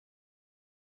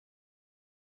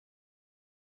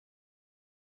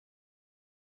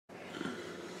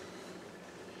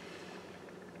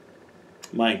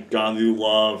My God, you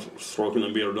love stroking the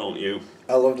beard, don't you?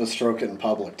 I love to stroke it in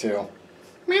public, too.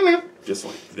 Just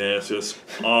like this, just...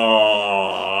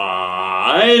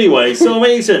 Anyway, so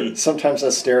Mason. Sometimes I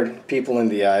stare at people in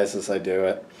the eyes as I do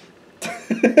it.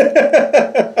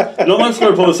 No one's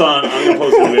going to post on. I'm going to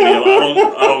post a video.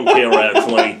 I don't care,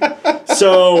 actually.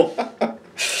 So,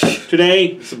 today,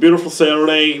 it's a beautiful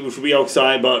Saturday. We should be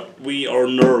outside, but we are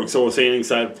nerds, so we're staying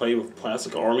inside to play with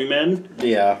plastic army men.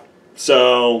 Yeah.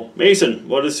 So, Mason,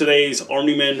 what is today's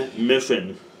army men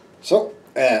mission? So,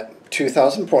 at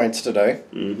 2,000 points today,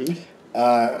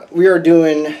 we are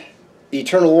doing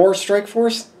Eternal War Strike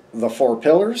Force, the 4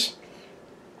 pillars.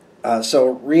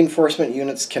 So reinforcement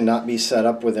units cannot be set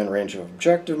up within range of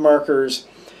objective markers.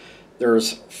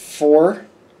 There's 4.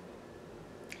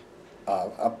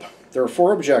 There are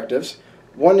 4 objectives.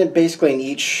 One basically in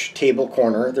each table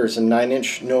corner. There's a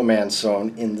 9-inch no man's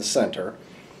zone in the center.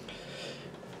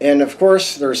 And of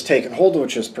course, there's take and hold,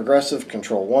 which is progressive.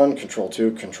 Control 1, control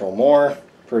 2, control more.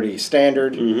 Pretty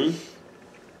standard.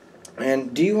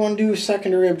 And do you want to do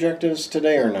secondary objectives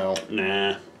today or no?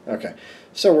 Nah. Okay.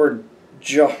 So we're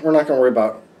not going to worry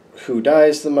about who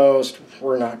dies the most.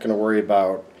 We're not going to worry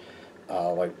about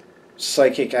like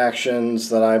psychic actions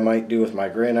that I might do with my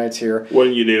Grey Knights here. What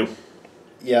do you do?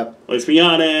 Yep. Let's be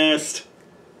honest.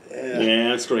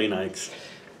 Yeah, it's Grey Knights.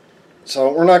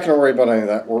 So we're not going to worry about any of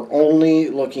that. We're only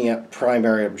looking at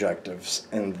primary objectives,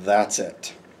 and that's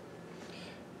it.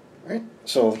 All right.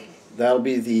 So that'll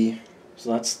be the.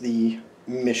 So that's the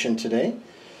mission today.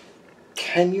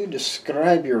 Can you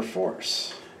describe your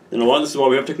force? You know what? This is why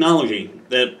we have technology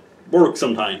that works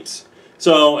sometimes.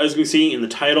 So, as you can see in the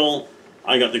title,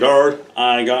 I got the guard.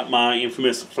 I got my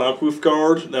infamous Flak-Roof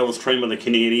guard that was trained by the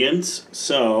Canadians.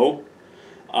 So,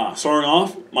 starting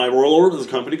off, my warlord is a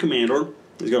company commander.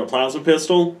 He's got a plasma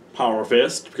pistol, power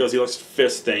fist, because he likes to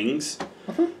fist things.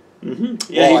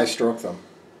 Yeah, well, I stroke them.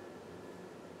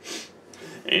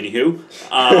 Anywho,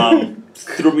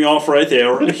 threw me off right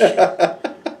there.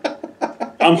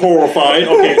 I'm horrified.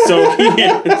 Okay, so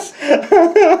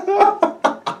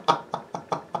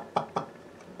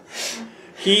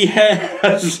he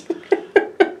has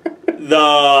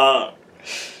the...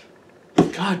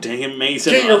 God dang it,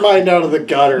 Mason. Get your mind out of the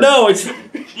gutter. No, it's...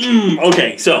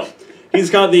 okay, so he's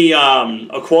got the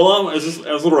Aquila as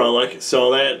a relic,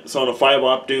 so on a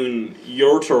 5-up doing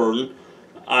your turn,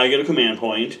 I get a command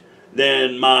point.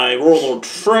 Then my warlord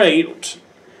trait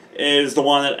is the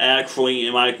one that actually,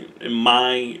 in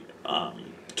my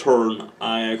turn,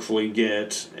 I actually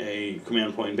get a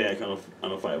command point back on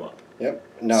a 5-up. Yep.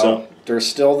 No, there's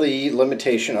still the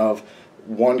limitation of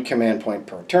 1 command point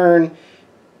per turn,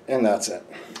 and that's it.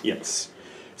 Yes.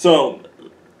 So,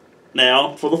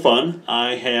 now, for the fun,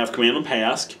 I have Commander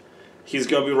Pask. He's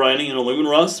going to be riding in a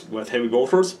Lumen Rust with heavy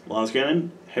bolters, las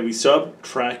cannon, heavy sub,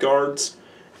 track guards,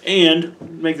 and,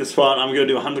 make this fun, I'm going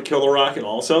to do a 100-kilo rocket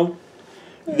also.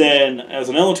 Then, as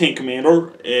an L-Tank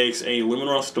commander, it's a Lumen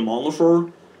Rust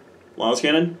Demolisher, las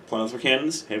cannon, plasma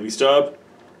cannons, heavy stub,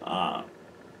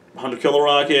 100-kilo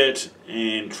rocket,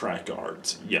 and track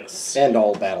guards. Yes. And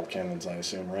all battle cannons, I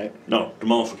assume, right? No,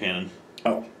 Demolisher cannon.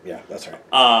 Oh, yeah, that's right.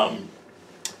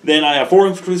 Then I have 4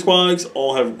 infantry squads,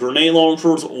 all have grenade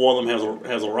launchers, one of them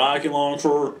has a rocket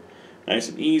launcher. Nice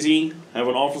and easy. I have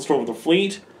an officer with a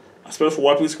fleet, a special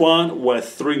weapons squad with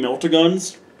 3 melter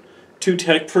guns, 2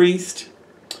 tech priests.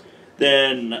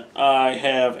 Then I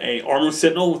have a armor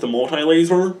sentinel with a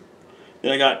multi-laser.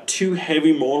 Then I got 2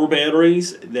 heavy mortar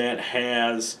batteries that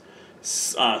has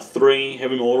 3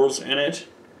 heavy mortars in it.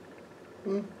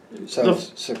 So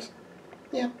 6.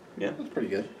 Yeah, that's pretty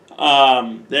good.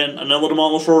 Then another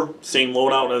Demolisher, same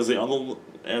loadout as the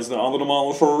other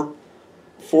Demolisher.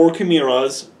 4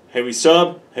 Chimeras, heavy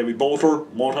sub, heavy bolter,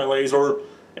 multi-laser,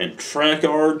 and track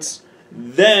guards.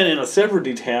 Then in a separate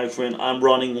detachment, I'm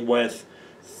running with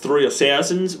 3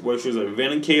 assassins, which is a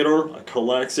Vindicator, a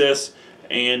Calexis,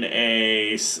 and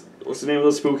a... what's the name of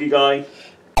the spooky guy?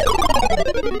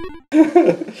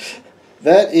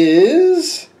 That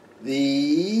is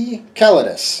the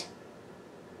Calidus.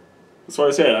 That's what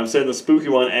I said. I'm saying the spooky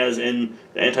one as in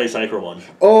the anti-psyker one.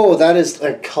 Oh, that is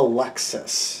a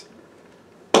Calexis.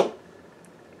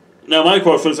 Now my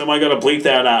question is, am I going to bleep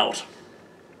that out?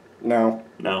 No.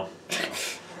 No.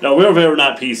 No, we're very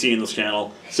not PC in this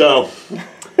channel. So,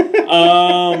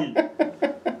 and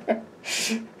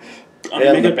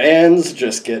the bands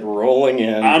just get rolling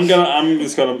in. I'm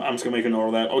just gonna make a note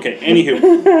of that. Okay,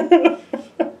 anywho.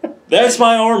 That's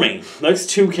my army. That's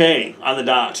 2K on the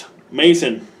dot.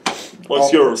 Mason,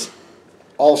 what's yours?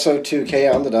 Also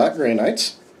 2K on the dot, Grey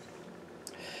Knights.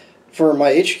 For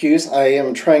my HQs, I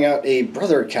am trying out a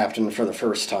brother captain for the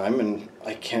first time, and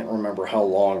I can't remember how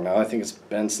long now. I think it's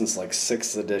been since like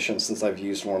 6th edition since I've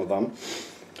used one of them.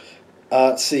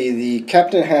 Let's see, the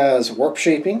captain has warp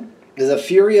shaping, the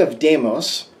Fury of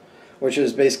Deimos, which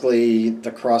is basically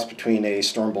the cross between a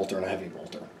storm bolter and a heavy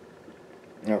bolter.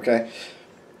 Okay.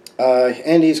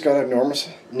 And he's got enormous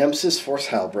Nemesis Force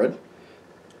Halberd,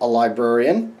 a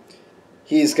librarian.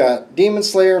 He's got Demon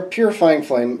Slayer, Purifying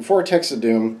Flame, Vortex of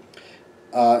Doom.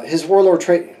 His warlord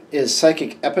trait is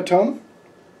Psychic Epitome,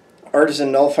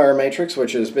 Artisan Nullifier Matrix,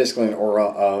 which is basically an aura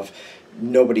of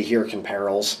nobody here can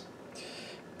perils.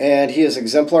 And he is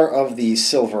Exemplar of the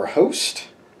Silver Host.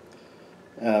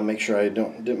 Make sure I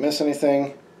didn't miss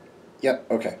anything.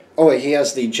 Yep, okay. Oh, wait, he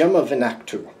has the Gem of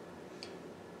Vinactu,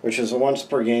 which is a once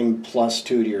per game plus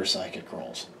 2 to your psychic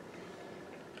rolls.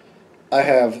 I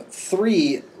have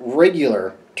 3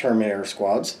 regular Terminator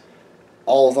squads.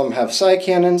 All of them have Psy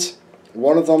Cannons.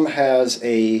 One of them has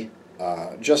a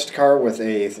Justicar with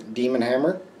a Demon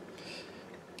Hammer.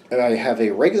 And I have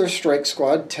a regular strike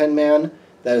squad, 10-man,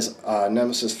 that is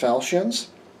Nemesis Falchions.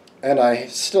 And I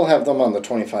still have them on the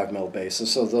 25mm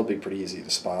basis, so they'll be pretty easy to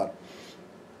spot.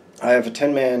 I have a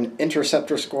 10-man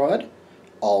Interceptor squad,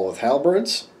 all with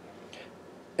halberds.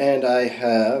 And I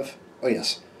have, oh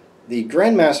yes, the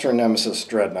Grandmaster Nemesis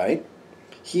Dread Knight.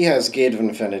 He has Gate of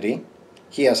Infinity.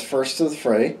 He has First to the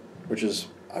Fray, which is,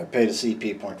 I paid a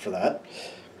CP point for that.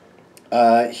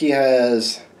 He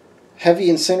has Heavy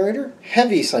Incinerator,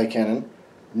 Heavy Psy-Cannon,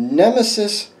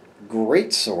 Nemesis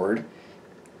Greatsword,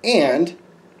 and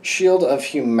Shield of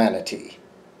Humanity,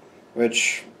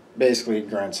 which basically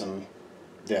grants him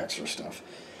the extra stuff.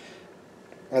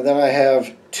 And then I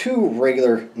have 2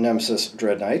 regular Nemesis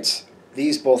Dread Knights.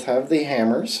 These both have the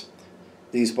hammers.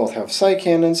 These both have Psy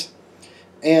Cannons.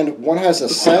 And one has a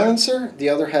silencer, the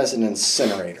other has an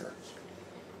incinerator.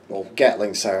 Well,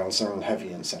 Gatling silencer and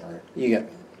heavy incinerator. You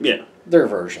get their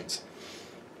versions.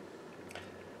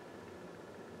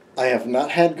 I have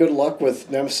not had good luck with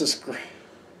Nemesis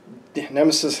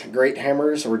Great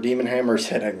Hammers or Demon Hammers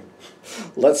hitting.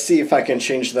 Let's see if I can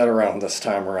change that around this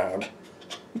time around.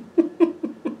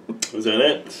 Is that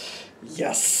it?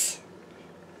 Yes.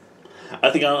 I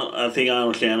think I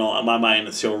understand. My mind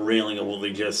is still reeling of what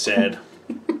they just said.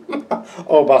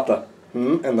 Oh, about the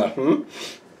and the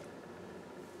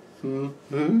No.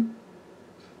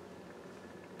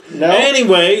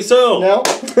 Anyway, so no.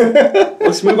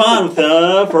 let's move on with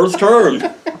the first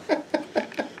turn.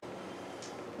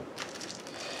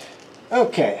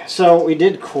 Okay, so we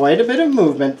did quite a bit of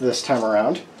movement this time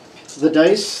around. The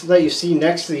dice that you see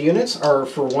next to the units are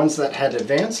for ones that had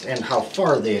advanced and how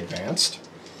far they advanced.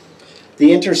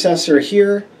 The Intercessor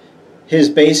here, his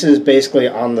base is basically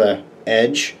on the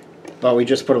edge, but we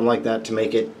just put him like that to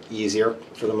make it easier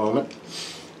for the moment.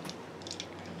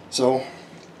 So,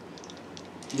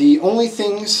 the only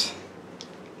things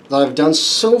that I've done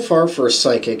so far for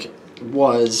Psychic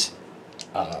was...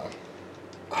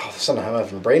 somehow I'm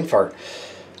having a brain fart.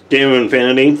 Game of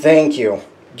Infinity. Thank you.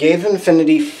 Gave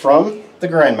Infinity from the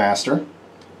Grandmaster.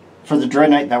 For the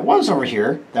Dread Knight that was over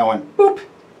here, that went boop.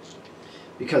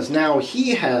 Because now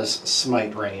he has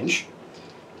Smite range.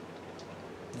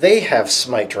 They have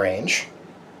Smite range.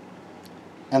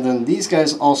 And then these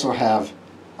guys also have,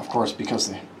 of course,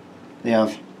 because they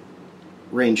have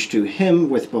range to him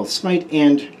with both Smite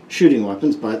and shooting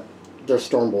weapons, but their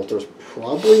Stormbolters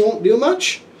probably won't do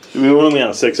much. I mean, we're only on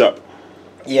a 6-up.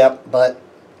 Yep, but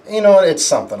you know what? It's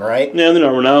something, right? Yeah, they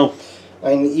never know.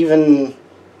 I mean, even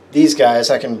these guys,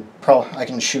 I can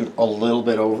shoot a little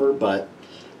bit over, but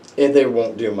they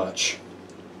won't do much.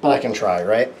 But I can try,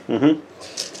 right? Mm-hmm.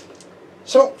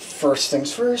 So, first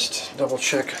things first, double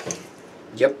check.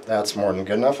 Yep, that's more than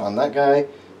good enough on that guy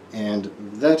and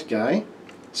that guy.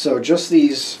 So just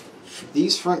these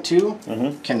front two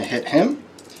can hit him.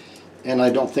 And I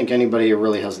don't think anybody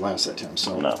really has Lancet him.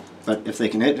 So, no. But if they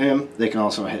can hit him, they can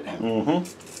also hit him. Mm-hmm.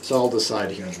 So I'll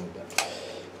decide here in a little bit.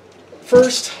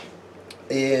 First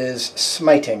is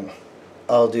smiting.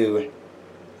 I'll do...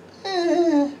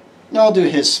 no, I'll do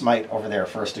his smite over there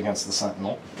first against the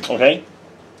Sentinel. Okay.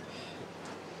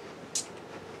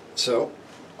 So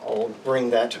I'll bring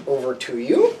that over to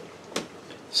you.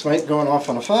 Smite going off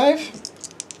on a 5.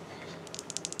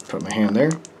 Put my hand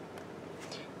there.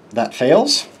 That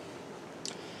fails.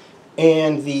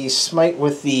 And the smite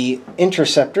with the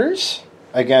interceptors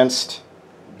against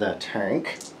the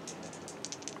tank.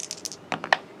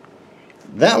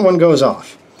 That one goes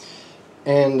off.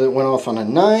 And it went off on a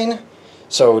 9.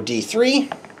 So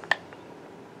D3.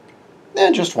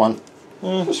 Just one.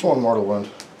 Just one mortal wound.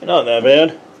 Not that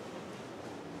bad.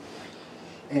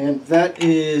 And that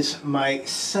is my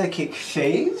psychic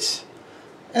phase.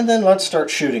 And then let's start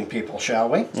shooting people, shall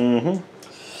we? Mm-hmm.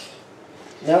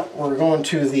 Now we're going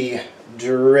to the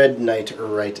Dread Knight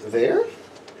right there.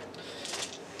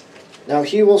 Now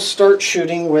he will start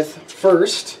shooting with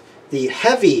first the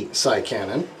heavy psi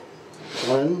cannon.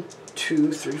 1,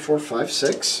 2, 3, 4, 5,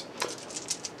 6.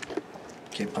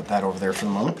 Okay, put that over there for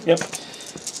the moment. Yep.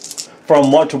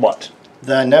 From what to what?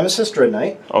 The Nemesis Dread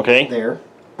Knight. Okay. There.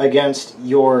 Against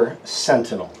your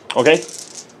Sentinel. Okay.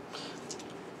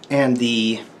 And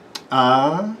the,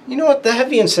 you know what? The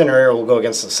heavy incinerator will go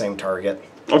against the same target.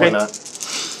 Okay. Why not?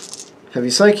 Heavy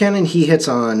psi cannon, he hits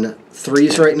on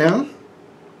 3s right now.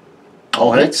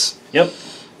 All hits. Yep.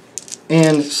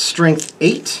 And strength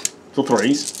 8. So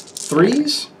 3s.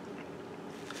 3s.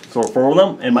 So 4 of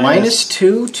them. And minus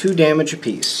 2 damage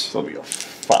apiece. So it'll be a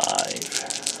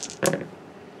 5.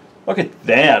 Look at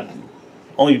that.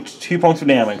 Only 2 points of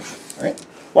damage. Alright.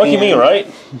 Lucky me, right?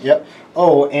 Yep.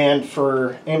 Oh, and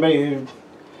for anybody who,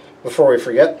 before we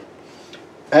forget,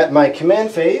 at my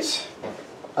command phase,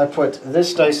 I put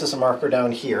this dice as a marker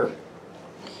down here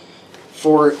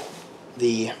for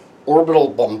the orbital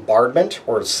bombardment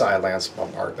or silence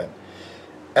bombardment.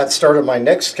 At the start of my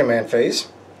next command phase,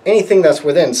 anything that's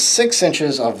within 6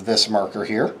 inches of this marker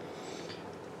here,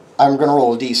 I'm going to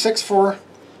roll a d6 for,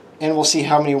 and we'll see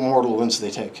how many mortal wounds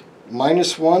they take.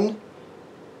 -1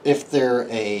 if they're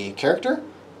a character,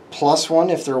 +1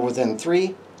 if they're within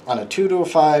 3. On a 2 to a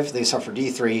 5, they suffer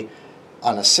d3.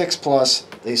 On a 6+,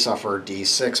 they suffer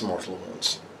d6 mortal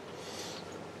wounds.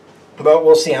 But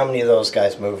we'll see how many of those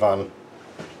guys move on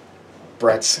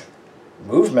Brett's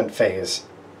movement phase.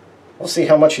 We'll see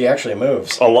how much he actually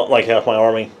moves. A lot, like half my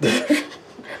army.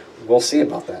 We'll see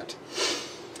about that.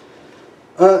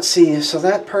 Let's see, so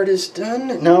that part is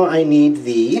done. Now I need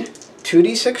the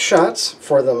 2d6 shots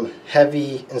for the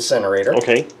heavy incinerator.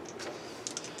 Okay.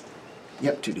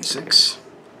 Yep, 2d6.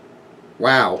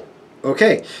 Wow.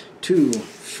 Okay. 2,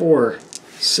 4,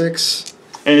 6.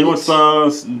 And what's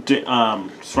the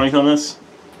strength on this?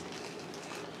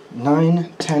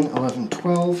 9, 10, 11,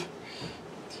 12.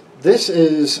 This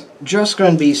is just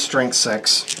going to be strength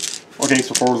 6. Okay,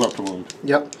 so 4 is up to wound.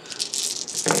 Yep.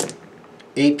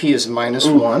 AP is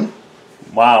 -1.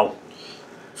 Wow.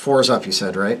 4 is up, you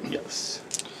said, right? Yes.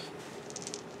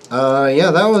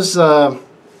 Yeah, that was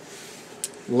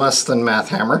less than Math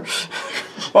Hammer.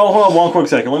 Oh, hold on one quick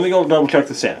second. Let me go double check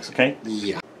the stats, okay?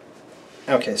 Yeah.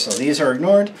 Okay, so these are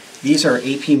ignored. These are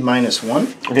AP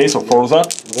 -1. Okay, so 4 is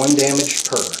up. 1 damage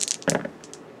per.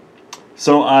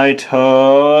 So I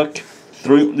took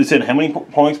 3. You said how many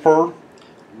points per?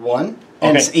 1.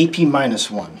 And Okay. it's AP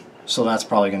 -1. So that's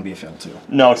probably going to be a fail too.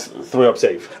 No, it's 3 up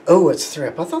save. Oh, it's 3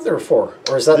 up. I thought there were 4.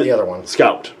 Or is that the other one?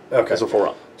 Scout. Okay. So 4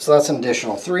 up. So that's an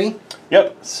additional 3.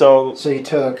 Yep, so So you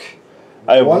took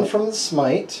I have 1 from the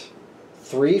smite,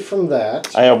 3 from that.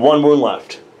 I have 1 wound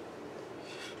left.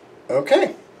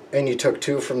 Okay. And you took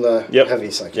 2 from the Yep.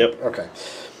 heavy psychic. Yep. Okay.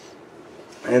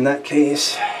 In that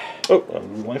case, Oh,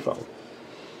 my phone.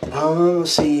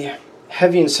 let's see.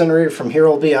 Heavy incinerator from here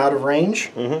will be out of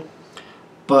range. Mm-hmm.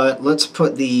 But let's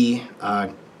put the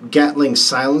Gatling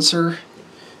silencer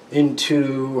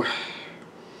into...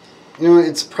 You know,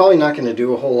 it's probably not going to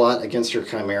do a whole lot against your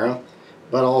Chimera,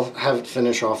 but I'll have it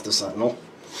finish off the Sentinel.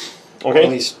 Okay. At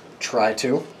least try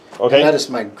to. Okay. And that is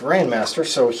my Grandmaster,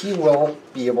 so he will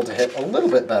be able to hit a little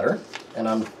bit better. And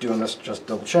I'm doing this just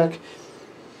double check.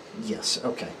 Yes,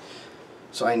 okay.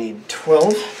 So I need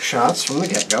 12 shots from the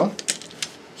get-go.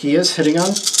 He is hitting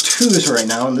on 2s right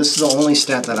now, and this is the only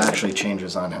stat that actually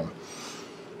changes on him.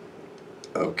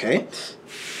 Okay.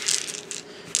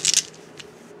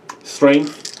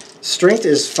 Strength. Strength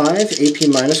is 5, AP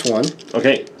 -1.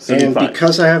 Okay, And 75.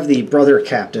 because I have the brother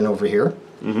captain over here,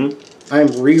 I'm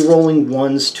re-rolling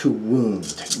 1s to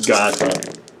wound. Gotcha.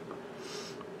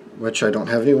 Which I don't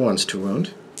have any 1s to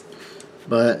wound.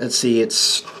 But let's see, it's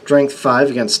strength 5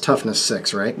 against toughness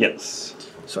 6, right? Yes.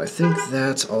 So I think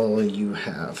that's all you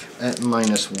have at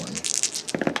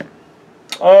 -1.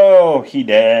 Oh, he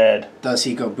dead. Does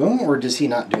he go boom, or does he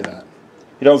not do that?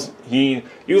 He does. He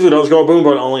usually does go boom,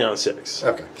 but only on 6.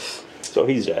 Okay. So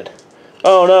he's dead.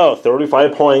 Oh no,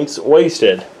 35 points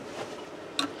wasted.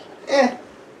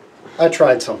 I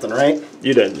tried something, right?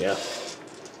 You did, yeah.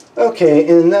 Okay,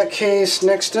 in that case,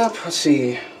 next up, let's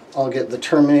see. I'll get the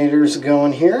Terminators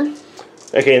going here.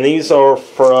 Okay, and these are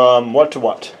from what to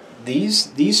what?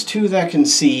 These 2 that can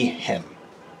see him.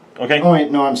 Okay. Oh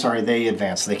wait, no, I'm sorry. They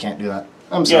advance. They can't do that.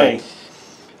 I'm sorry.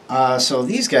 So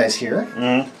these guys here,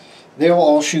 they will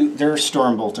all shoot their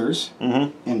Stormbolters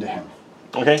into him.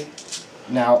 Okay.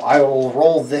 Now I will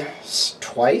roll this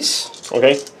twice.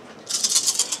 Okay.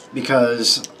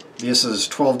 because this is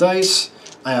 12 dice.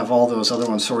 I have all those other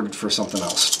ones sorted for something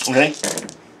else. Okay.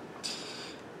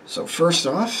 So first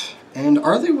off, and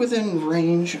are they within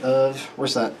range of...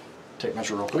 Where's that tape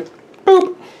measure real quick?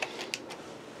 Boop.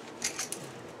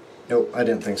 Nope, I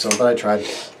didn't think so, but I tried.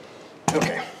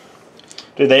 Okay.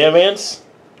 Did they advance?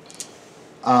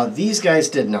 These guys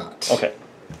did not. Okay.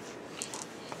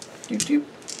 Doop, doop.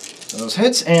 Those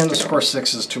hits, and of course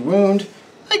 6 is to wound.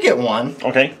 I get 1.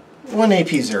 Okay. 1 AP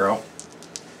 0.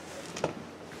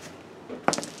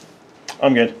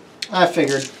 I'm good. I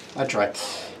figured. I'd try.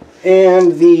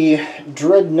 And the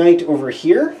Dread Knight over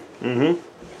here,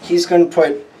 he's going to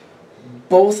put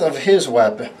both of his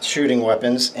shooting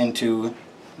weapons into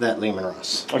that Lehman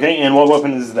Russ. Okay, and what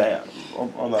weapon is that?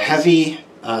 On Heavy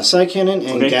Psy Cannon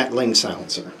and Gatling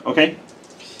Silencer. Okay.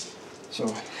 So,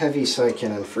 Heavy Psy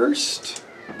Cannon first.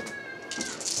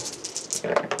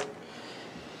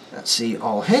 Let's see,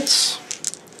 all hits.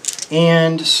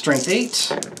 And Strength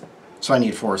 8. So I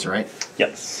need 4s, right?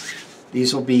 Yes.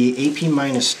 These will be AP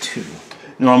minus 2. You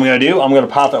know what I'm going to do? I'm going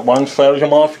to pop that one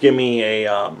stratagem off. Give me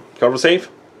a cover save.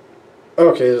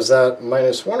 Okay, is that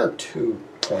minus 1 or 2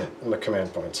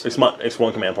 command points? It's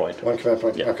 1 command point. 1 command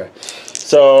point? Yeah. Okay.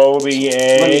 So it'll be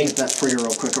a... Let me get that for you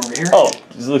real quick over here. Oh,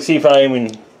 let's see if I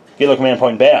even get a command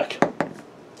point back.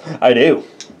 I do.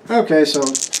 Okay, so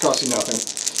it costs you nothing.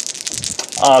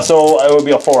 So it would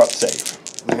be a 4-up save.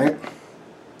 Alright.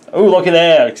 Ooh, look at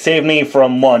that. It saved me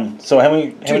from 1. So how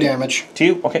many... 2 damage.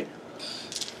 2? Okay.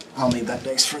 I'll need that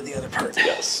dice for the other part.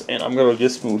 Yes, and I'm going to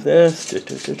just move this.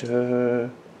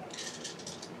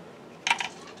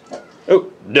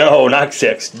 Oh, no, not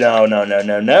 6. No.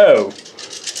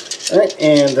 Alright,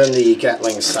 and then the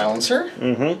Gatling Silencer.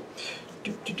 Mm-hmm.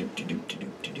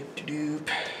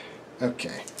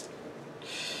 Okay.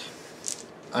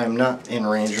 I'm not in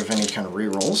range of any kind of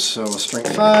rerolls, so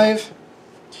Strength 5.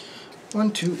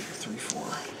 1, 2, 3, 4.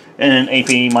 And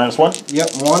AP minus 1? Yep,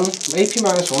 1. AP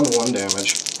minus 1, 1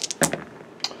 damage.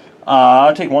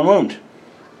 Take 1 wound.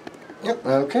 Yep,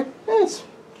 okay. It's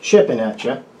chipping at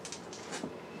you.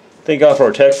 Thank God for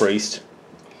a tech priest.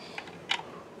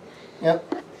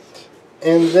 Yep.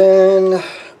 And then,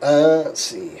 let's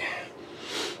see.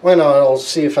 Why not? I'll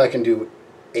see if I can do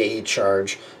a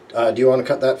charge. Do you want to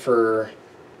cut that for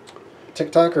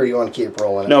TikTok, or you want to keep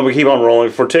rolling it? No, we keep on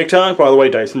rolling. For TikTok, by the way,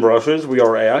 Dice and Brushes, we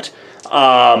are at.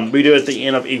 We do it at the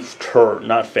end of each turn,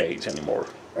 not phase anymore.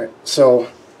 All right, so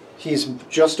he's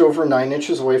just over 9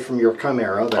 inches away from your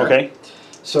Chimera there. Okay.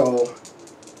 So,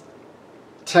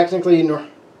 technically,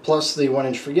 plus the 1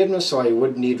 inch forgiveness, so I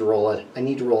would need to roll I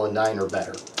need to roll a 9 or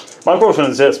better. My question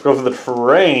is this, because of the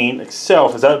terrain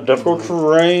itself, is that difficult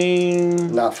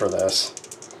terrain? Not for this.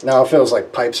 Now, if it was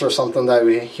like pipes or something that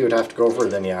he would have to go over,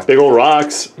 then yeah. Big old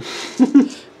rocks.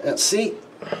 Let's see.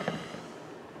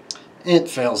 It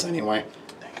fails anyway.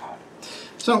 Thank God.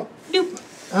 So, do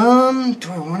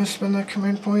I want to spend that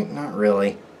command point? Not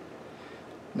really.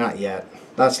 Not yet.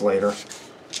 That's later.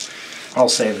 I'll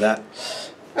save that.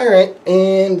 Alright,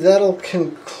 and that'll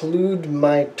conclude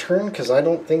my turn, because I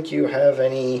don't think you have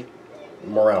any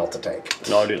morale to take.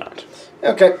 No, I do not.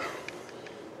 Okay.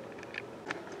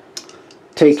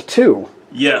 Take 2.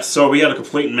 Yes, so we had a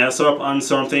complete mess up on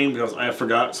something, because I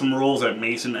forgot some rules that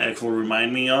Mason actually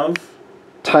reminded me of.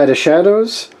 Tide of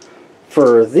Shadows.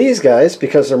 For these guys,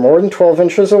 because they're more than 12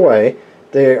 inches away,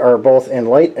 they are both in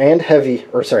light and heavy,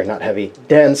 or sorry, not heavy,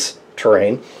 dense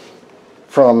terrain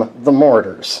from the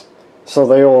mortars. So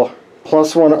they will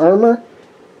 +1 armor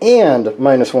and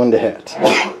 -1 to hit.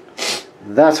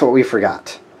 That's what we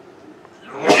forgot.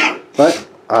 But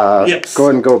yes. Go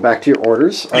ahead and go back to your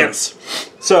orders. Yes.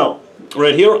 So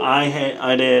right here,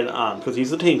 I did because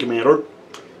he's the team commander.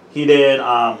 He did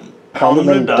Pound them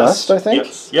in dust, I think.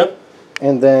 Yes. Yep.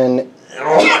 And then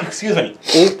excuse me.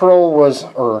 April was,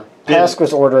 or Pask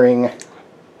was ordering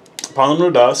Pound them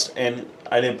to dust, and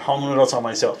I did pound them to dust on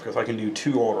myself because I can do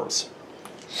 2 orders.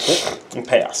 And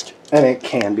Pask. And it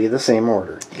can be the same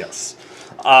order. Yes.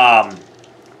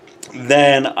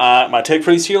 Then my tech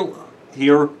priest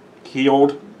here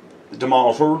healed the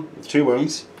Demolisher with 2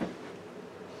 wounds.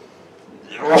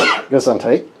 Goes on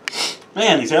tight.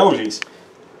 Man, these allergies.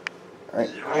 Alright.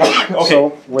 Okay,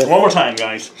 So with one more time,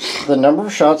 guys. the number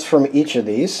of shots from each of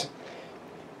these,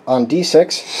 on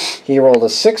D6, he rolled a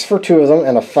 6 for 2 of them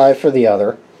and a 5 for the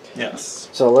other. Yes.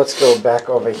 So let's go back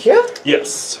over here.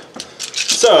 Yes.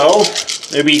 So,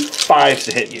 there'd be 5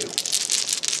 to hit you.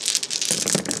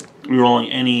 Rerolling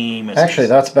any misses. Actually,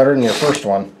 that's better than your first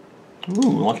one.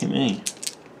 Ooh, lucky me.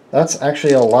 That's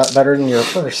actually a lot better than your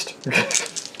first.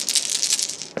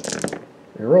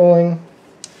 You're rolling.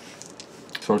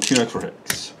 So 2 extra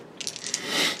hits.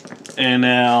 And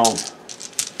now,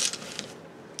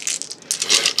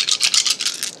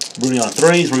 rooting on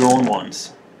 3s, rerolling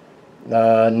 1s.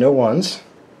 No ones.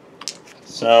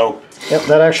 So. Yep,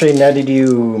 that actually netted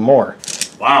you more.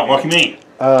 Wow, lucky me.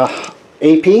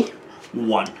 AP?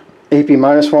 1. AP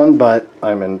 -1, but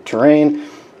I'm in terrain,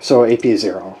 so AP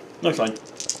 0. Looks fine.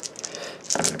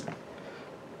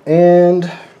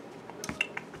 And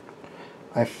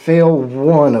I fail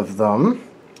one of them.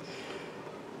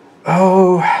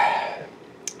 Oh,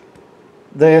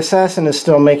 the assassin is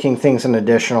still making things an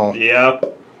additional.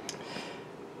 Yep.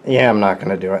 Yeah, I'm not going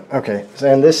to do it. Okay,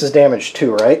 and this is damage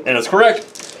 2, right? And that's correct.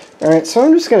 Alright, so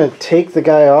I'm just going to take the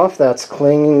guy off that's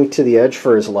clinging to the edge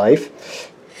for his life.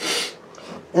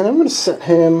 And I'm going to set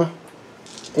him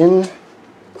in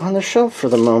on the shelf for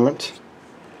the moment.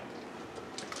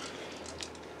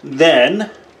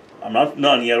 Then, I'm not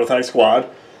done yet with our squad.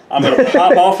 I'm going to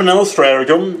pop off another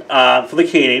stratagem for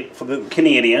the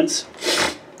Canadians.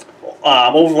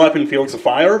 Overlapping fields of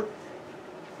fire.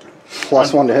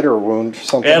 +1 to hit or wound,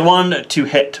 something? Add 1 to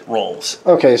hit rolls.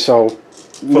 Okay, so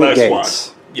For that negates.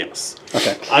 squad. Yes.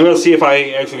 Okay. I'm going to see if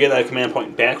I actually get that command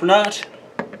point back or not.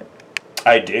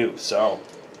 I do, so.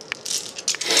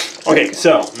 Okay,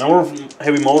 so, number of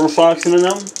heavy motor shocks into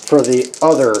them. For the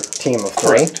other team of 3.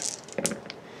 Correct.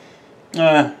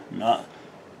 Not Not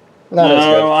no, as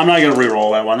good. I'm not going to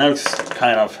re-roll that one. That's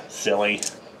kind of silly.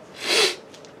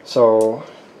 So,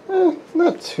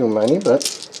 not too many, but...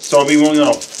 So I'll be rolling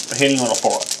on hitting on a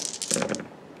 4.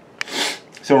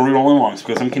 So we're re-rolling once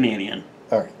because I'm Canadian.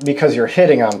 Okay, because you're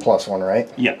hitting on +1, right?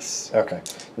 Yes. Okay,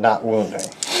 not wounding.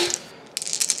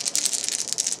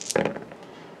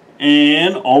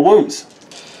 And all wounds.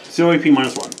 So AP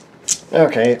 -1.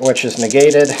 Okay, which is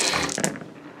negated.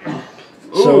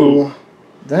 So,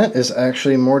 that is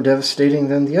actually more devastating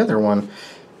than the other one.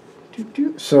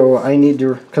 So I need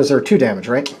to, because they're 2 damage,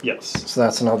 right? Yes. So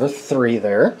that's another 3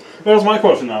 there. That was my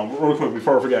question now, real quick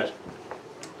before I forget.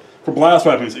 For blast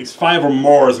weapons, it's 5 or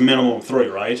more is minimum of 3,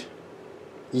 right?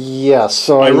 Yes,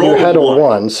 so I you rolled had a 1.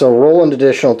 1, so roll an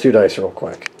additional 2 dice real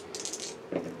quick.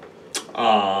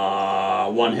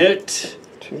 1 hit,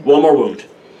 1 more wound.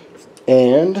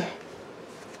 And...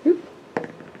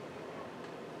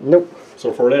 Nope.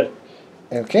 So 4 dead.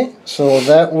 Okay, so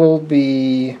that will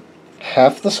be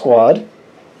half the squad.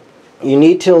 You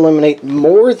need to eliminate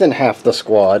more than half the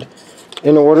squad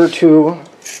in order to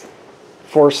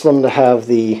force them to have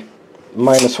the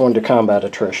 -1 to combat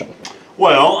attrition.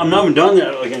 Well, I'm not even done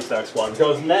that against that squad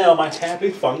because now my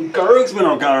happy fun guardsmen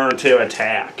are going to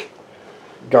attack.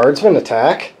 Guardsmen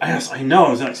attack? Yes, I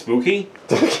know, isn't that spooky?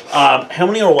 How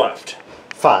many are left?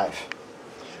 5.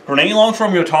 Grenade launcher,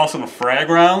 I'm going to toss in a frag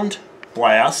round.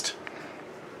 Blast.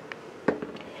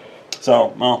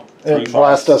 So, well,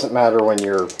 Blast doesn't matter when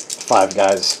you're 5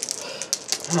 guys.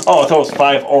 Oh, I thought it was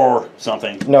 5 or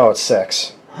something. No, it's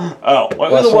 6. Oh, well,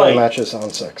 Blast either only way, matches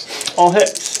on 6. all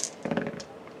hits.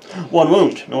 1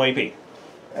 wound, no AP.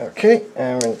 Okay,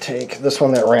 and I'm going to take this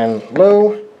one that ran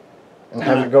low and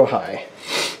have it go high.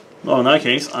 Well, in that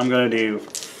case, I'm going to do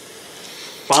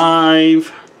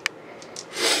 5.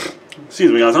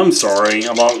 Excuse me, guys. I'm sorry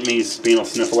about me being a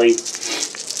sniffly.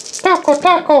 Taco,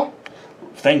 taco!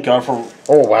 Thank God for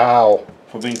wow.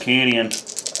 being Canadian.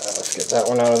 Let's get that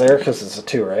one out of there because it's a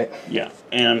 2, right? Yeah,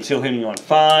 and I'm still hitting on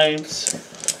 5s.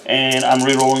 And I'm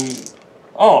re-rolling.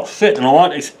 Oh, shit. You know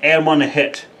what? It's add 1 to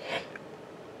hit.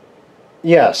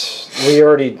 Yes, we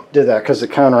already did that because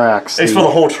it counteracts. It's for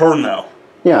the whole turn, though.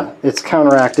 Yeah, it's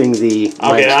counteracting the.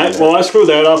 Okay, I screwed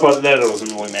that up, but that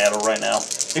doesn't really matter right now.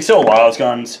 It's still wild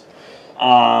guns.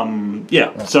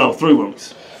 Yeah, so 3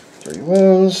 wounds. 3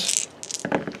 wounds.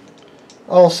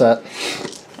 All set.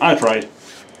 I tried.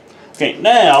 Okay,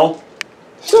 now...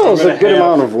 Still, it's a good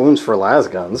amount of wounds for las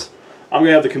guns. I'm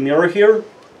going to have the Chimera here.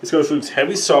 It's going to shoot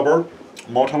heavy subber,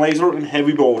 multi-laser, and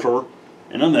heavy bolter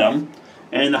into them.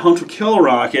 And the Hunter Killer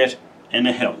Rocket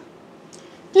into him.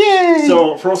 Yay!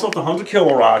 So, first off, the Hunter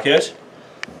Killer Rocket.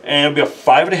 And it'll be a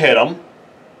 5 to hit him.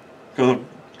 Because of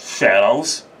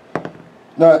shadows.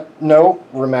 No,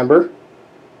 remember.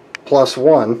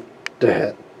 +1 to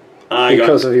hit.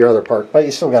 Because of your other part. But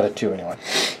you still got a 2 anyway.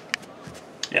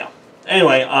 Yeah.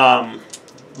 Anyway,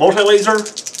 multi-laser.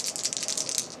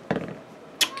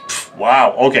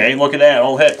 Wow, okay, look at that,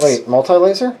 all hits. Wait,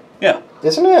 multi-laser? Yeah.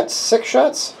 Isn't it 6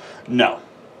 shots? No.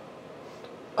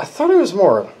 I thought it was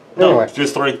more. No, Anyway.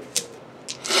 just 3.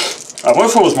 I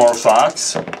wish it was more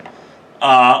shots.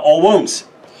 All wounds.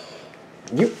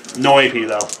 No AP,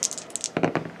 though.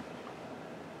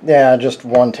 Yeah, just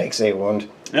 1 takes a wound.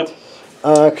 Yep.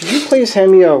 Could you please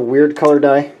hand me a weird color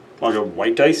die? Like a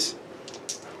white dice?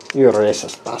 You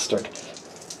racist bastard.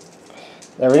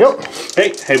 There we go.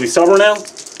 Okay, heavy silver now.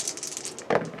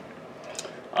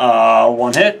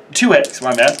 1 hit, 2 hits,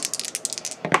 my bad.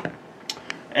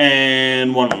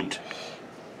 And 1 wound.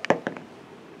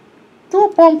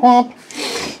 Womp, womp, womp.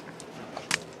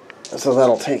 So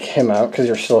that'll take him out because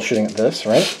you're still shooting at this,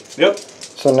 right? Yep.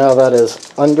 So now that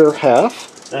is under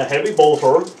half. A heavy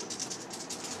bolter.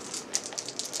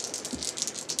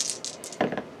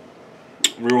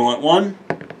 Reroll at 1.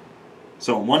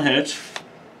 So 1 hit.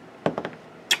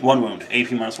 1 wound.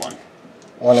 AP minus 1.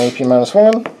 1 AP minus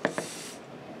 1.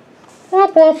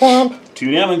 Womp, womp, womp.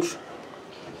 2 damage.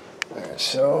 Alright,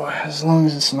 so as long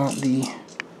as it's not the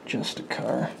just a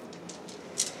car.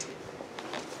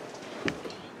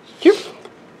 Yep.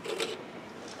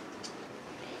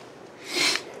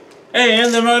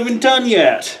 And they're not even done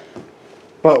yet.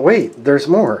 But wait, there's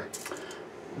more.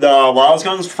 The Wild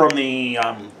Guns from the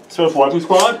Special Weapons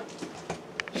Squad.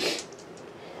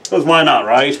 Because why not,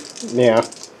 right? Yeah.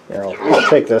 Here, I'll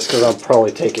take this because I'll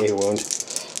probably take a wound.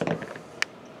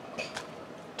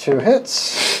 2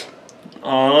 hits.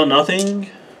 Nothing.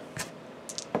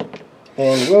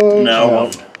 And wound. No.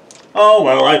 Oh,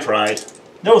 well, I tried.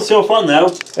 That was still fun,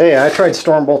 though. Hey, I tried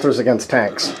storm bolters against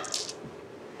tanks.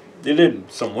 They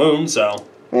did some wounds, so.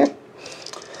 Yeah.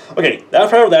 Okay, that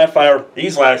fired.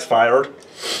 These lags fired.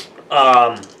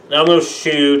 Now I'm going to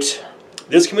shoot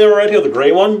this commander right here, the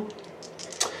gray one,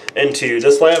 into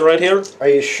this lad right here. Are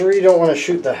you sure you don't want to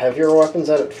shoot the heavier weapons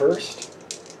at it first?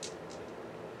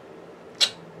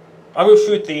 I'm going to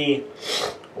shoot the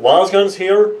las guns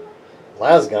here.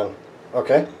 Las gun.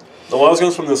 Okay. The las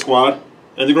guns from the squad,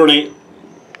 and the grenade,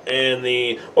 and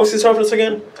the... What's his toughness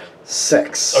again?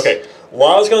 6. Okay.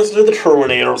 Las guns into the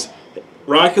Terminators,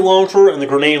 rocket launcher, and the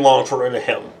grenade launcher into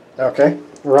him. Okay.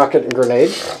 Rocket and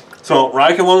grenade. So,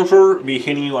 rocket launcher be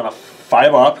hitting you on a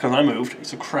 5-up, because I moved.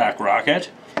 It's a crack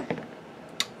rocket.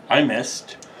 I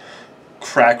missed.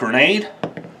 Crack grenade.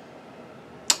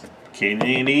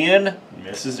 Canadian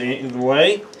misses either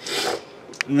way.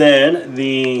 Then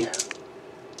the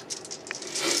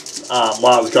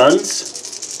Las guns.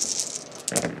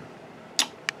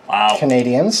 Wow.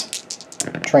 Canadians.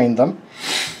 Trained them.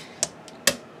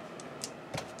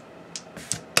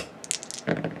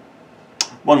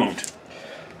 One wound.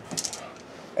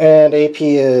 And AP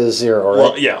is 0, right?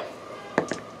 Well, yeah.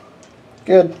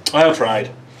 Good. I have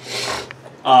tried.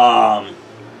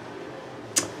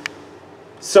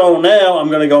 So now I'm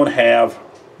going to go and have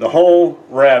the whole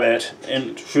rabbit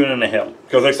and shoot into him,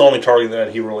 because that's the only target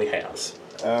that he really has.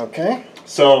 Okay.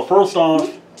 So first off,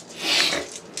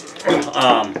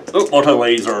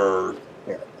 multi-laser.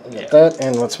 Here, get that,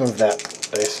 and let's move that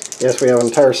base. Yes, we have an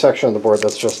entire section of the board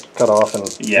that's just cut off and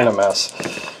in a mess.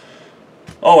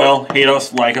 Oh well, hate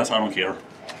us, like us, I don't care.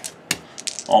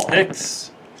 All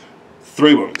hits.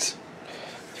 3 wounds.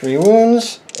 3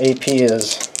 wounds. AP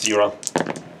is 0.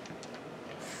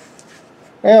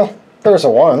 Well, there's a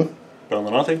 1. Better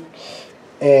than nothing.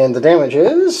 And the damage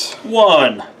is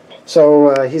 1.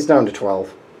 So he's down to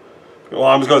 12. Well,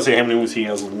 I'm just going to say how many wounds he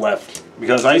has left,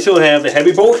 because I still have the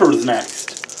heavy bolters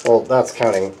next. Well, that's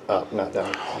counting up, not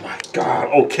down. Oh my god.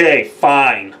 Okay,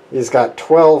 fine. He's got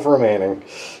 12 remaining.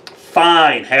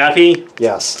 Fine. Happy?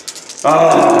 Yes.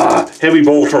 Heavy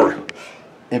bolter.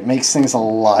 It makes things a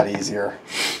lot easier.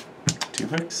 2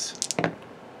 hits.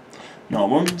 No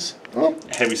wounds. Oh.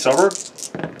 Heavy silver.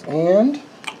 And?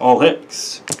 All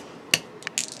hits.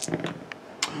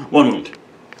 1 wound.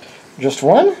 Just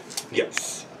 1?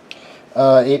 Yes.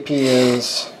 AP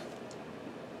is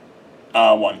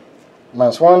 1.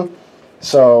 -1.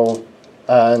 So,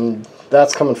 and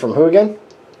that's coming from who again?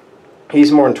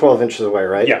 He's more than 12 inches away,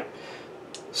 right? Yeah.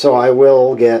 So I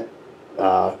will get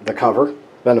the cover,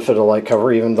 benefit of light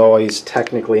cover, even though he's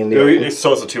technically in the open.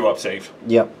 So it's a 2-up save.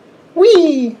 Yep.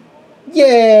 Whee!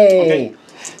 Yay! Okay.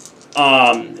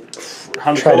 How many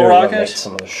Try to color eliminate rocket?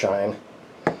 some of the shine.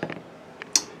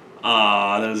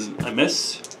 There's a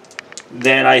miss.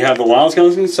 Then I have the Wild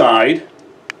Guns inside.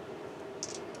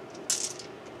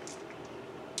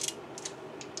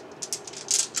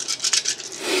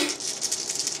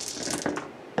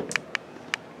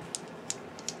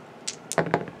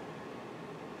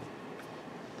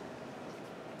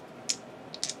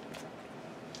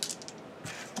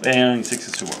 And 6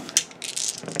 is 2 wound.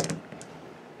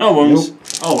 No wounds. Nope.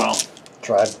 Oh well.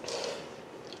 Tried.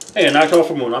 Hey, I knocked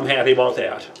off a wound. I'm happy about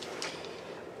that.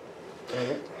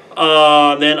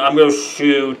 Then I'm going to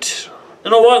shoot...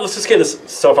 You know what? Let's just get this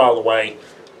stuff out of the way.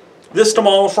 This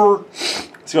Demolisher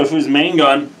is going to shoot his main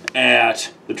gun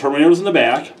at the Terminators in the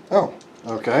back. Oh,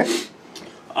 okay.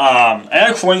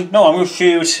 Actually, no, I'm going to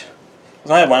shoot...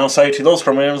 I have line of sight to those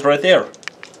Terminators right there.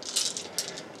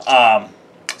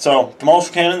 So,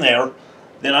 demolition cannon there.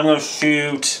 Then I'm going to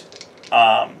shoot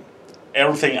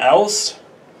everything else.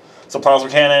 So, plasma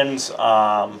cannons,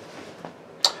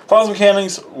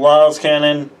 las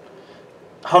cannon,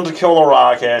 100 kilo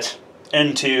rocket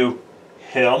into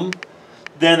him.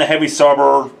 Then the heavy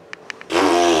stubber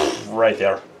right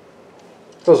there.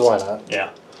 Because why not?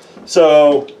 Yeah.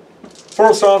 So,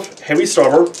 first off, heavy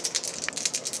stubber.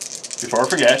 Before I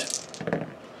forget.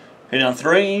 Hit on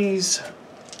 3s.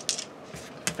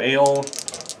 Fail.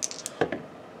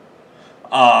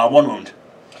 1 wound.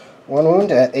 1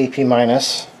 wound at AP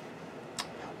minus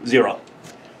 0.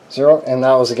 0, and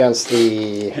that was against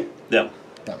the... Yeah.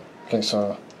 No. Okay,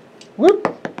 so... Whoop!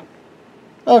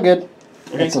 Oh, good.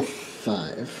 Okay. It's a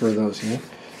 5 for those of you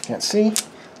can't see.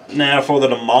 Now for the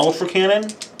demolisher cannon,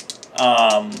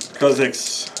 because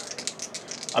it's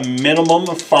a minimum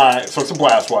of 5, so it's a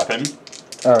blast weapon.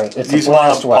 Alright, it's a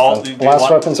blast weapon.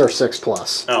 Blast weapons are 6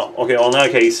 plus. Oh, okay, well in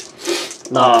that case...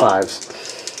 Not 5s.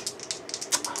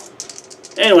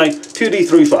 Anyway,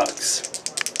 2d3 fucks.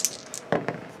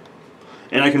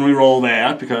 And I can re-roll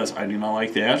that because I do not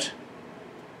like that.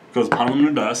 Because pound them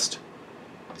to dust.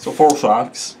 So 4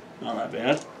 shocks. Not that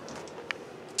bad.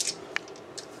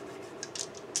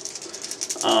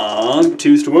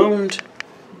 2s to wound.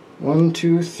 1,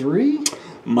 2, 3.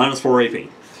 Minus 4 AP.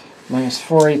 Minus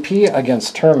 4 AP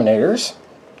against Terminators.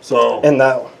 So... And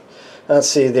that... Let's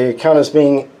see, they count as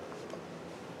being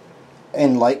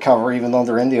in light cover even though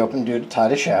they're in the open due to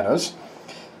Tide of Shadows.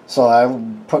 So that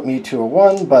would put me to a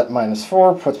 1, but minus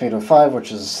 4 puts me to a 5,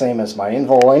 which is the same as my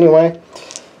invul anyway.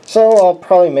 So I'll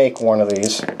probably make one of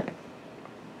these.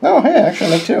 Oh, hey, actually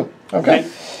make 2. Okay.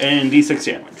 And d6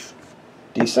 damage.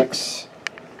 D6.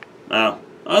 I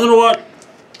don't know what.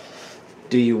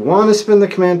 Do you want to spend the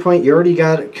command point? You already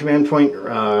got a command point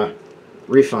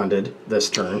refunded this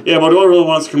turn. Yeah, but do I really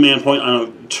want a command point on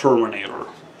a Terminator?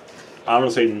 I'm going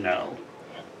to say no.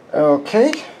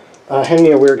 Okay. Hand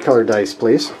me a weird colored dice,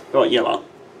 please. Oh, yellow.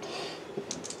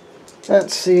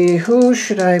 Let's see, who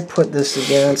should I put this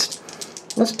against?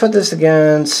 Let's put this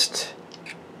against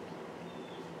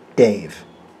Dave.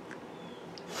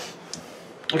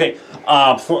 Okay,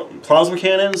 plasma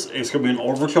cannons, it's going to be an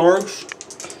overcharge.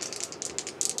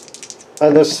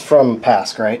 This is from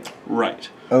Pask, right? Right.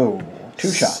 Oh,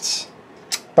 2 shots.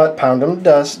 But Pound 'em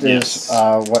Dust is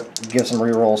what gives them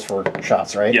rerolls for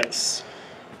shots, right? Yes.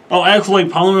 Oh, actually,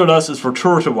 Polymer Dust is for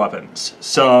turret weapons,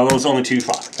 so those only 2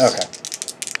 shots. Okay.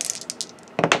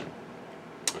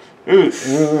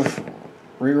 Oof.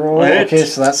 Reroll. Okay,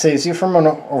 so that saves you from an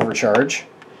overcharge.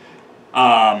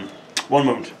 1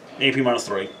 wound. AP minus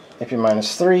 3. AP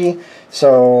minus 3.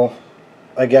 So,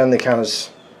 again, they count as...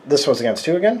 This was against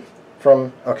 2 again?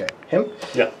 From... Okay, him?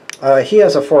 Yeah. He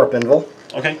has a 4-up invul.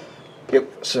 Okay.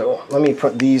 Yep, so let me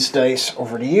put these dice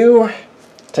over to you.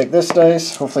 Take this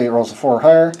dice. Hopefully it rolls a 4 or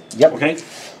higher. Yep. Okay.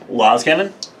 Las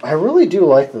Cannon. I really do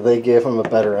like that they gave him a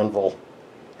better invul.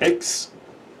 Hicks.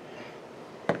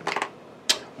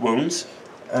 Wounds.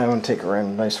 I'm going to take a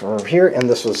random dice over here, and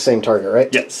this was the same target, right?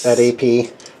 Yes. At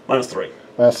AP. Minus 3.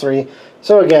 Minus 3.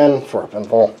 So again, 4-up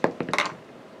invul.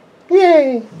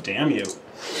 Yay! Damn you.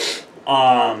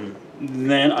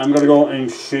 Then I'm going to go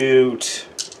and shoot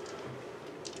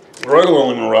regular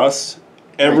Lumen Russ.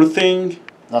 Everything.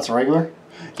 That's regular?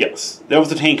 Yes. That was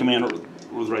the tank commander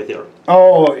was right there.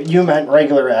 Oh, you meant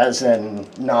regular as in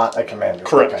not a commander.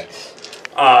 Correct. Okay.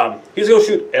 He's going to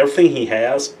shoot everything he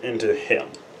has into him.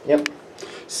 Yep.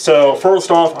 So, first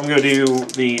off, I'm going to do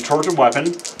the torture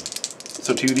weapon.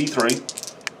 So, 2d3.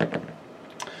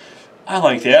 I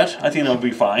like that. I think that would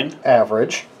be fine.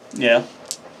 Average. Yeah.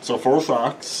 So, 4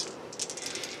 shocks.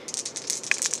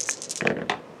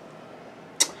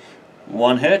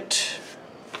 1 hit.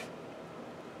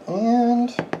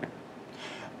 And...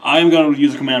 I'm going to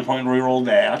use a command point and reroll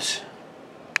that.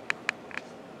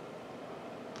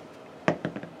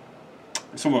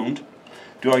 It's a wound.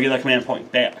 Do I get that command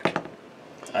point back?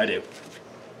 I do.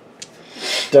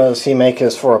 Does he make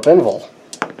his 4-up invul?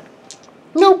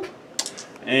 Nope.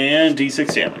 And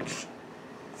d6 damage.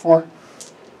 4.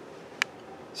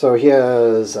 So he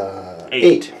has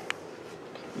 8.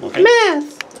 Okay.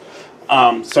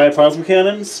 Math! Side plasma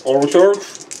cannons, overcharge,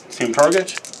 same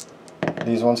target.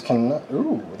 These ones can...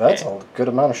 Ooh, that's a good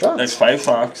amount of shots. That's 5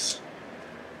 shocks.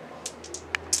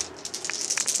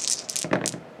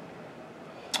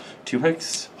 2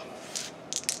 hits.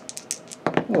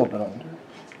 A little bit under.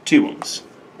 2 wounds.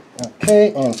 Okay,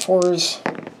 and 4s.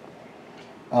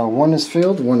 1 is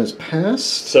failed, 1 is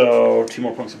passed. So 2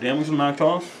 more points of damage are knocked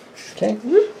off. Okay.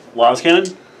 Las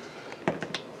Cannon.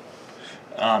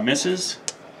 Misses.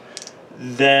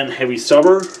 Then Heavy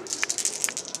Stubber.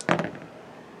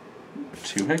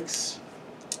 2 2 hits.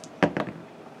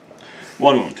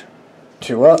 1 wound.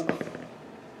 2 up.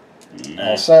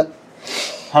 All set.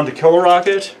 Hunt a killer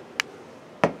rocket.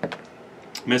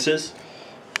 Misses.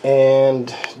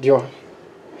 And do you?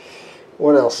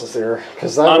 What else is there?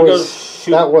 Because that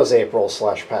was April /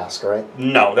 Pask, right?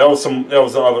 No, that was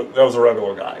a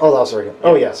regular guy. Oh, that was regular. Yeah.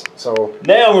 Oh, yes. So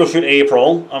now I'm going to shoot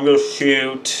April. I'm going to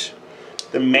shoot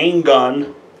the main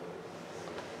gun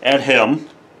at him.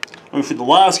 I'm going to shoot the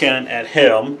last cannon at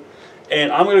him,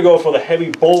 and I'm going to go for the heavy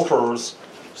bolters.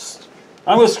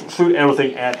 I'm going to shoot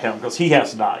everything at him because he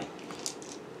has to die.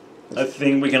 I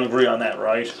think we can agree on that,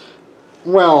 right?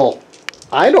 Well,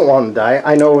 I don't want him to die.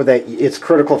 I know that it's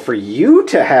critical for you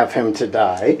to have him to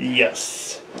die.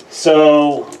 Yes.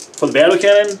 So, for the battle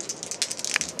cannon,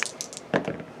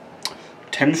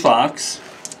 10 shots.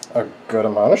 A good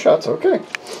amount of shots, okay. I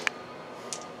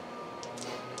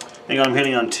think I'm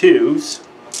hitting on 2s.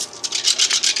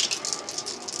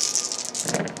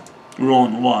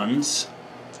 Rolling 1s.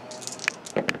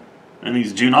 And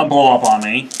these do not blow up on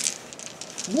me.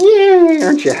 Yeah,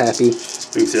 aren't you happy? We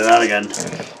can see that again.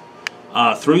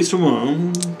 3s to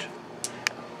wound.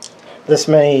 This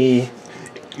many...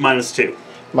 -2.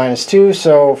 -2,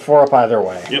 so 4 up either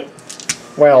way. Yep.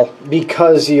 Well,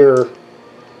 because you're...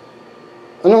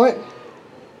 Oh, no, wait.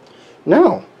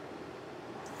 No.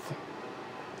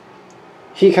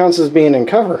 He counts as being in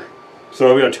cover.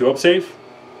 So we got 2 up save?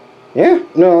 Yeah,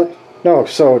 no,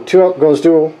 so 2 up goes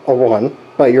to a 1,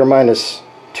 but you're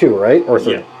 -2, right? Or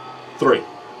 3? Yeah. 3.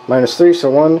 -3,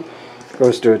 so 1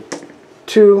 goes to a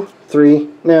 2, 3.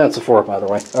 Nah, it's a 4 up either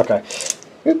way. Okay.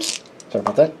 Oops. Sorry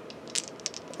about that.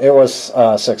 It was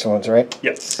 6 wounds, right?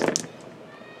 Yes.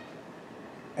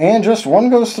 And just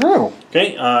 1 goes through.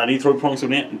 Okay, D3 points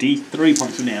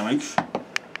of damage.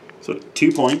 So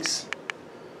 2 points.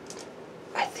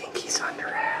 I think he's under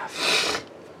half.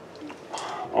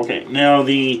 Okay, now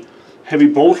the heavy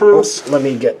bolters. Let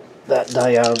me get that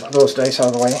die out of those dice out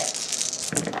of the way.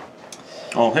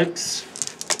 All hits.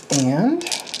 And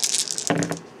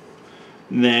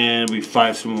then we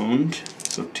 5 wound.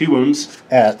 So 2 wounds.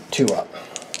 at 2 up.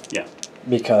 Yeah.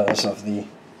 Because of the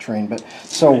terrain bit.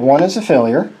 So 1 is a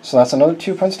failure, so that's another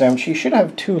 2 points damage. He should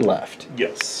have 2 left.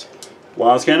 Yes.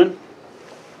 Last cannon.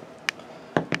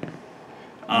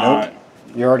 Nope.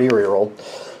 You already rerolled.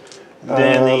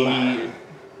 Then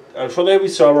for the heavy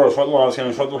subber, for the last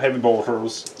cannon, for the heavy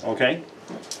bolters. Okay.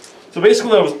 So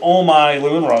basically that was all my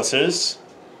Lewin Russes.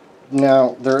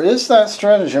 Now, there is that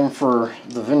stratagem for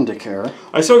the Vindicare.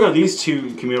 I still got these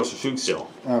 2 Caminos to shoot still.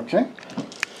 Okay.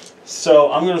 So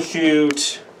I'm going to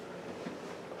shoot...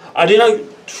 I did not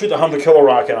shoot the Hunter Killer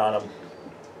Rocket on him.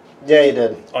 Yeah, you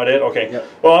did. I did? Okay. Yep.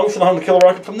 Well, I'm going to shoot the Hunter Killer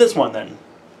Rocket from this one then.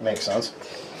 Makes sense.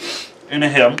 Into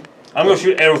him. I'm going to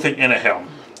shoot everything into him.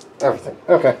 Everything.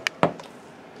 Okay.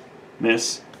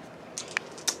 Miss.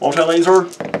 Multi-laser.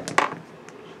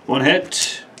 1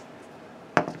 hit.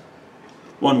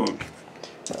 1 wound.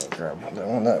 I'll grab that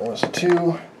one. That was a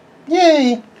 2.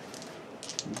 Yay!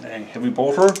 Dang, heavy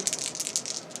bolter.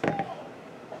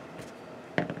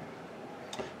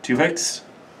 2 hits.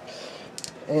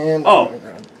 And oh,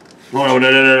 no, hold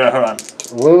on.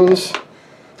 Wounds.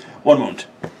 1 wound.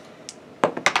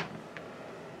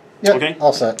 Yep. Okay.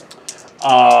 All set.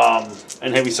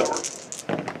 And heavy sword.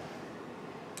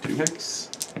 2 hits.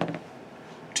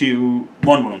 1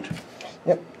 wound.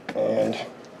 Yep. And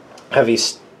heavy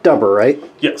stubber, right?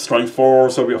 Yeah, strength 4,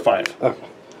 so we have 5. Okay.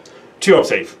 2 up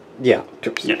save. Yeah.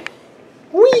 2 up save. Yeah.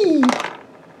 Whee!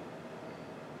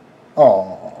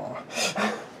 Aww.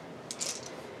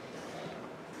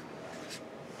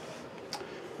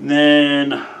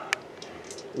 Then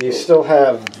You still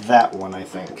have that one, I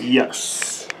think.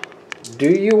 yes. Do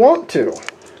you want to?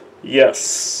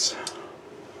 Yes.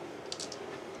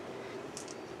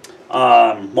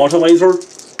 Multi-laser?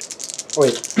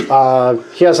 Wait,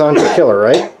 he has an killer,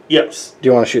 right? Yes. Do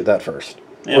you want to shoot that first?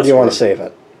 Yes, or do you want to first. save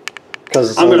it?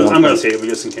 Because I'm gonna save it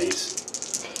just in case.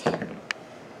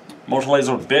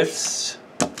 Multi-laser biffs.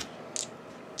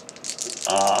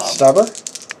 Stubber?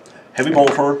 Heavy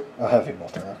bolter. A heavy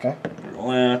bolter, okay.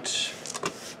 Roll that.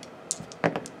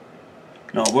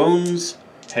 No wounds.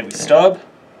 Heavy stub.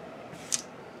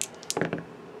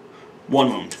 1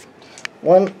 wound.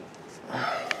 1.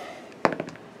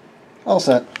 All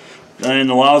set. And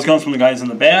the loud comes from the guys in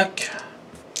the back.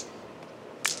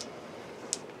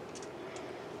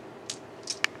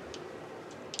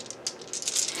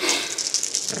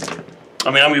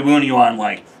 I mean, I'll be wounding you on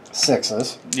like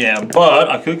 6s. yeah, but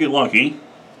I could get lucky.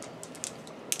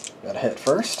 Got to hit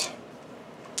first.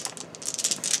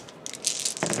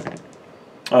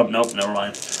 Oh, nope, never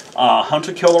mind.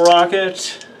 Hunter Killer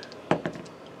Rocket.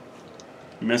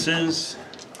 Misses.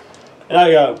 And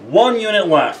I got 1 unit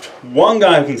left. One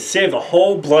guy who can save the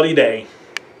whole bloody day.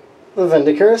 The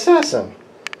Vindicare Assassin.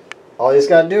 All he's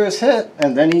got to do is hit,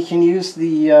 and then he can use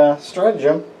the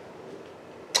stratagem.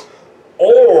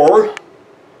 Or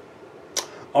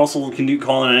also can you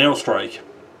call in an airstrike?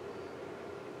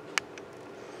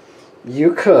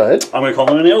 You could. I'm gonna call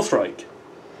in an airstrike.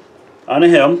 On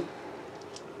him.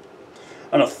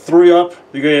 On a 3-up,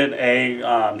 you get a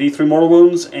D3 mortal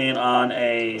wounds, and on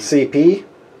a CP.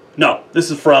 No, this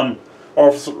is from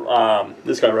Officer,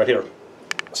 this guy right here.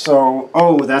 So,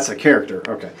 oh, that's a character.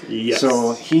 Okay. Yes.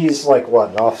 So he's like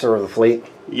what, an officer of the fleet?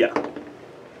 Yeah.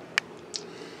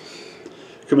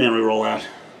 Command reroll that.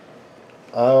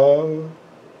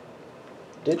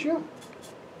 Did you?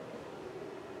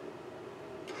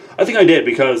 I think I did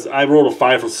because I rolled a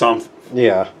 5 for something.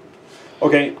 Yeah.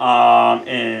 Okay.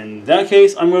 In that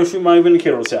case, I'm going to shoot my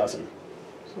Vindicator Assassin.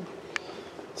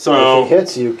 So if he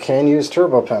hits, you can use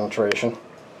turbo penetration.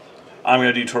 I'm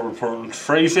going to do turbo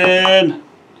penetration.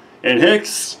 It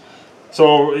hits.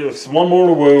 So it's 1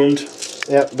 mortal wound.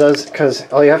 Yeah, it does,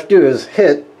 because all you have to do is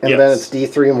hit, and then it's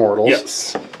D3 mortals.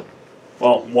 Yes.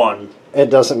 Well, 1. It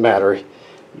doesn't matter.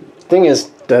 Thing is,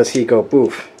 does he go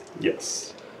boof?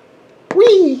 Yes.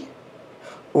 Whee!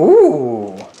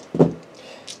 Ooh.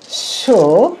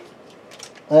 So,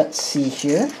 let's see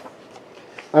here.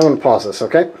 I'm going to pause this,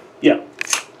 okay? Yeah.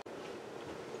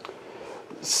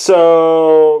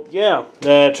 So, yeah,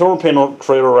 the turbo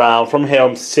penetrator round from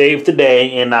him saved the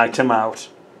day and knocked him out.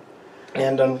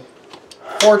 And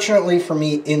unfortunately for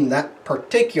me, in that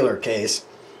particular case,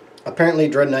 apparently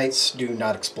Dread Knights do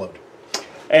not explode.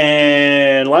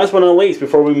 And last but not least,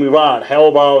 before we move on, how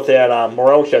about that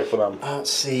morale check for them? Let's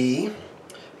see.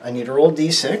 I need to roll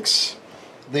D6.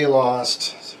 They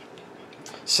lost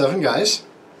 7 guys.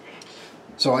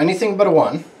 So anything but a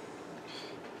 1.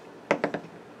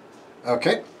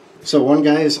 Okay. So 1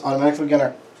 guy is automatically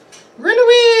gonna run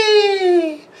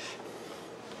away!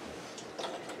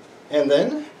 And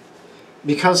then,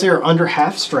 because they are under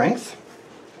half strength,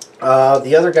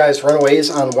 the other guys run aways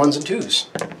on 1s and 2s.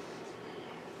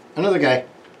 Another guy.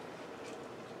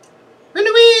 Run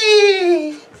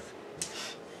away!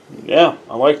 Yeah,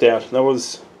 I like that. That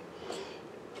was...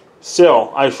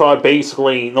 Still, I thought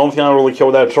basically the only thing I really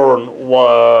killed that turn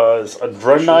was a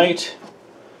Dread Knight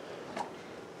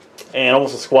and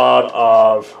almost a squad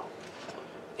of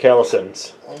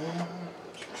Calisons.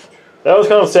 That was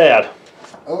kind of sad.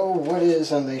 Oh, what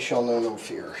is and they shall know no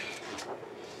fear?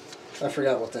 I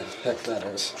forgot what the heck that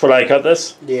is. Should I cut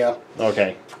this? Yeah.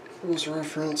 Okay. Whose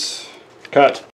reference? Cut.